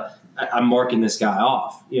I'm marking this guy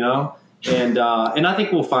off, And I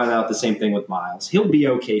think we'll find out the same thing with Miles. He'll be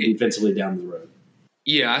okay defensively down the road.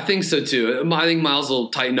 Yeah, I think so too. I think Miles will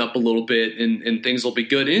tighten up a little bit and things will be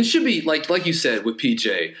good. And it should be like you said with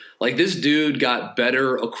PJ, like this dude got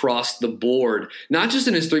better across the board, not just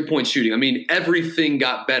in his 3-point shooting. I mean, everything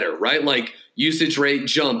got better, right? Like usage rate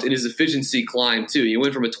jumped and his efficiency climbed too. He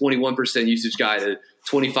went from a 21% usage guy to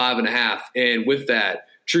 25.5%. And with that,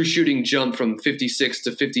 true shooting jumped from 56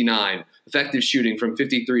 to 59, effective shooting from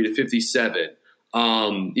 53 to 57.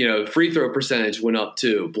 Free throw percentage went up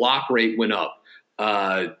too. Block rate went up.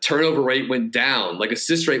 Turnover rate went down, like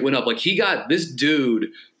assist rate went up. Like this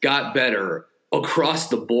dude got better across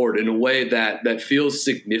the board in a way that feels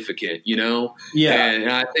significant, Yeah. And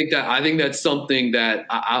I think that's something that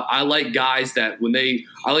I like guys that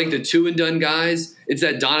I like the 2-and-done guys. It's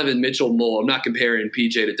that Donovan Mitchell mold. I'm not comparing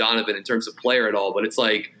PJ to Donovan in terms of player at all, but it's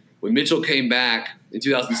like when Mitchell came back in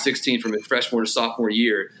 2016 from his freshman to sophomore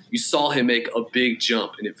year, you saw him make a big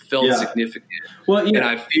jump, and it felt significant. Well, and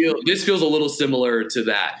I feel this feels a little similar to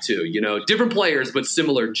that too. Different players, but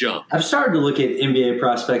similar jump. I've started to look at NBA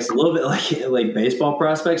prospects a little bit like baseball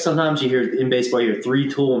prospects. Sometimes you hear in baseball, you hear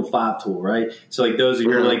 3-tool and 5-tool, right? So like those are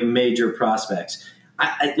your like major prospects.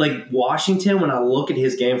 I like Washington. When I look at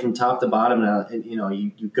his game from top to bottom, and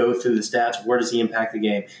you go through the stats. Where does he impact the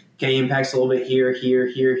game? Okay, he impacts a little bit here,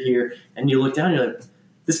 and you look down. And you're like,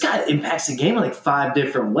 this guy impacts the game in like 5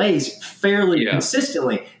 different ways, fairly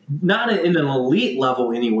consistently. Not in an elite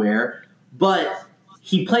level anywhere, but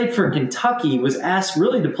he played for Kentucky. Was asked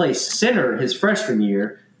really to play center his freshman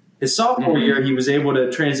year. His sophomore year, he was able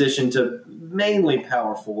to transition to mainly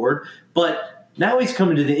power forward, but now he's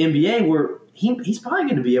coming to the NBA where he's probably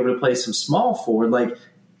going to be able to play some small forward. Like,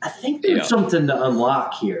 I think there's something to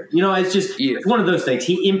unlock here. It's just it's one of those things.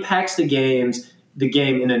 He impacts the game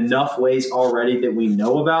in enough ways already that we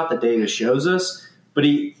know about. The data shows us. But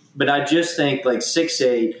I just think like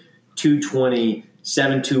 6'8", 220,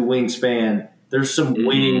 7'2" wingspan. There's some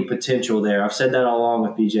winning potential there. I've said that all along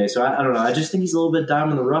with PJ. So I don't know. I just think he's a little bit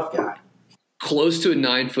diamond in the rough guy. Close to a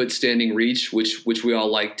 9-foot standing reach, which we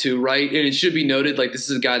all like too, right? And it should be noted, like this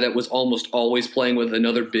is a guy that was almost always playing with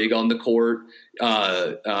another big on the court,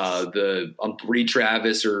 Bree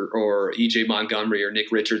Travis or EJ Montgomery or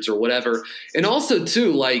Nick Richards or whatever. And also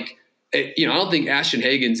too, like I don't think Ashton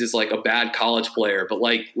Hagans is like a bad college player, but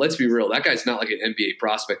like let's be real, that guy's not like an NBA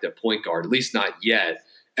prospect at point guard, at least not yet.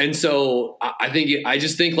 And so I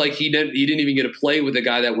just think like he didn't even get to play with a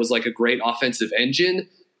guy that was like a great offensive engine.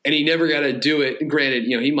 And he never got to do it. And granted,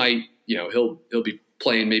 he might, he'll be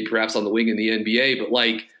playing maybe perhaps on the wing in the NBA, but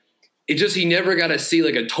like he never got to see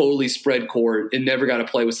like a totally spread court and never got to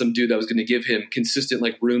play with some dude that was going to give him consistent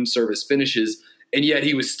like room service finishes. And yet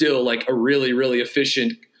he was still like a really, really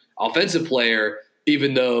efficient offensive player,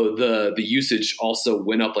 even though the usage also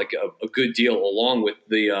went up like a good deal along with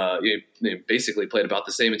the basically played about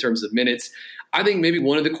the same in terms of minutes. I think maybe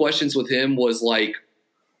one of the questions with him was like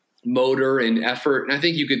motor and effort. And I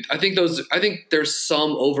think there's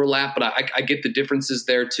some overlap, but I get the differences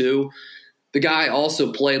there too. The guy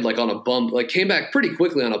also played like on a bum, like came back pretty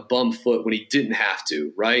quickly on a bum foot when he didn't have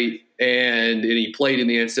to, right? And he played in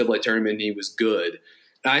the NCAA tournament and he was good.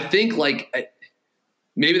 And I think like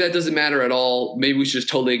maybe that doesn't matter at all. Maybe we should just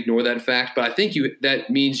totally ignore that fact. But I think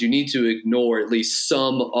that means you need to ignore at least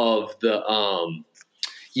some of the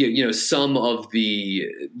some of the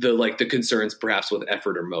like the concerns perhaps with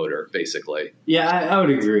effort or motor, basically. Yeah, I would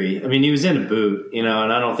agree. I mean, he was in a boot, and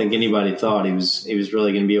I don't think anybody thought he was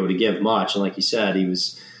really going to be able to give much. And like you said, he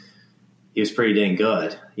was pretty dang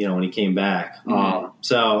good, when he came back.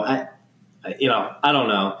 So I don't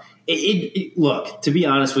know. Look, to be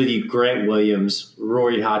honest with you, Grant Williams,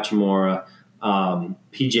 Rory Hachimura,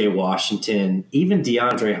 PJ Washington, even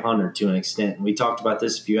DeAndre Hunter to an extent. And we talked about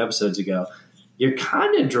this a few episodes ago. You're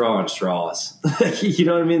kind of drawing straws. You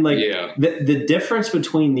know what I mean? Like the difference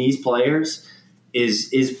between these players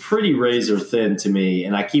is pretty razor thin to me.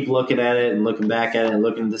 And I keep looking at it and looking back at it and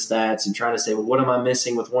looking at the stats and trying to say, well, what am I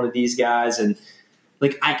missing with one of these guys? And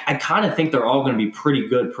like, I kind of think they're all going to be pretty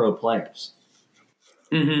good pro players.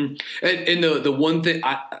 Mm-hmm. And the one thing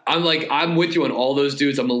I'm with you on all those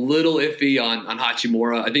dudes. I'm a little iffy on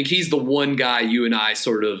Hachimura. I think he's the one guy you and I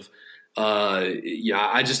sort of I'm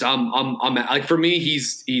like, for me,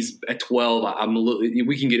 he's at 12. I'm a little,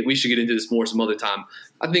 we should get into this more some other time.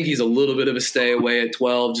 I think he's a little bit of a stay away at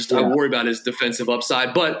 12. I worry about his defensive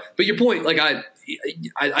upside, but your point, like I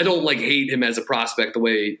don't like hate him as a prospect the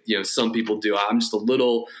way, some people do. I'm a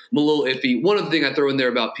little iffy. One other thing I throw in there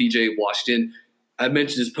about PJ Washington, I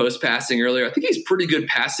mentioned his post passing earlier. I think he's pretty good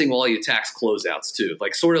passing while he attacks closeouts too.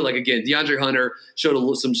 Like sort of like, again, DeAndre Hunter showed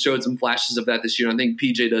some flashes of that this year. And I think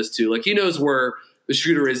PJ does too. Like he knows where the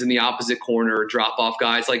shooter is in the opposite corner or drop off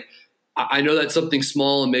guys. Like I know that's something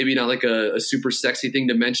small and maybe not like a super sexy thing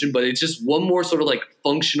to mention, but it's just one more sort of like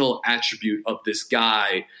functional attribute of this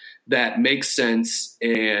guy that makes sense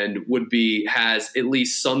and has at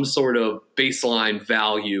least some sort of baseline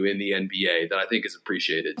value in the NBA that I think is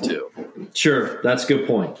appreciated too. Sure. That's a good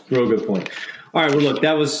point. Real good point. All right. Well, look,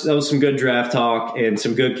 that was some good draft talk and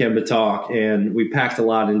some good Kemba talk, and we packed a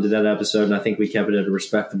lot into that episode, and I think we kept it at a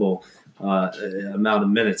respectable amount of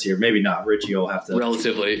minutes here. Maybe not. Richie will have to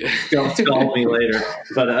relatively call me later.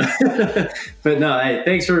 But no, hey,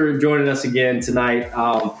 thanks for joining us again tonight.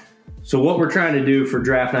 So what we're trying to do for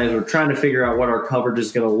draft night is we're trying to figure out what our coverage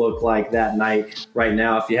is going to look like that night right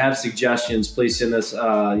now. If you have suggestions, please send us,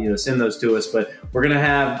 send those to us. But we're going to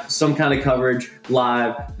have some kind of coverage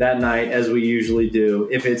live that night as we usually do.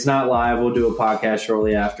 If it's not live, we'll do a podcast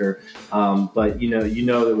shortly after. But you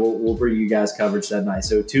know that we'll bring you guys coverage that night.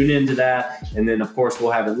 So tune into that. And then, of course, we'll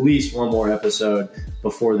have at least one more episode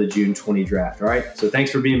before the June 20 draft. All right. So thanks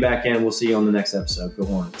for being back in. We'll see you on the next episode. Go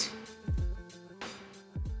Hornets.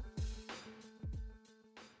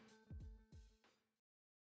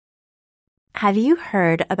 Have you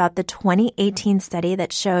heard about the 2018 study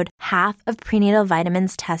that showed half of prenatal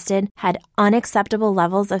vitamins tested had unacceptable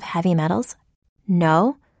levels of heavy metals?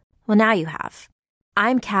 No? Well, now you have.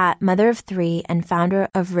 I'm Kat, mother of 3 and founder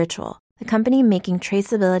of Ritual, the company making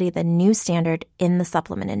traceability the new standard in the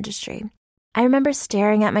supplement industry. I remember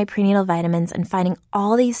staring at my prenatal vitamins and finding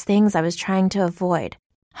all these things I was trying to avoid.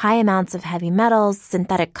 High amounts of heavy metals,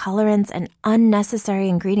 synthetic colorants, and unnecessary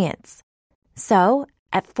ingredients. So,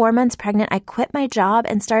 at 4 months pregnant, I quit my job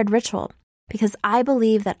and started Ritual because I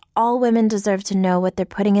believe that all women deserve to know what they're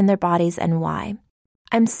putting in their bodies and why.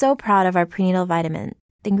 I'm so proud of our prenatal vitamin.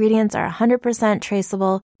 The ingredients are 100%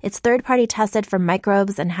 traceable, it's third-party tested for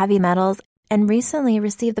microbes and heavy metals, and recently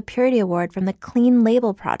received the Purity Award from the Clean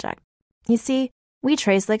Label Project. You see, we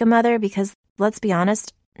trace like a mother because, let's be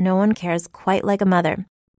honest, no one cares quite like a mother.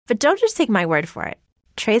 But don't just take my word for it.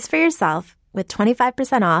 Trace for yourself with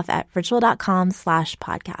 25% off at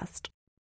ritual.com/podcast.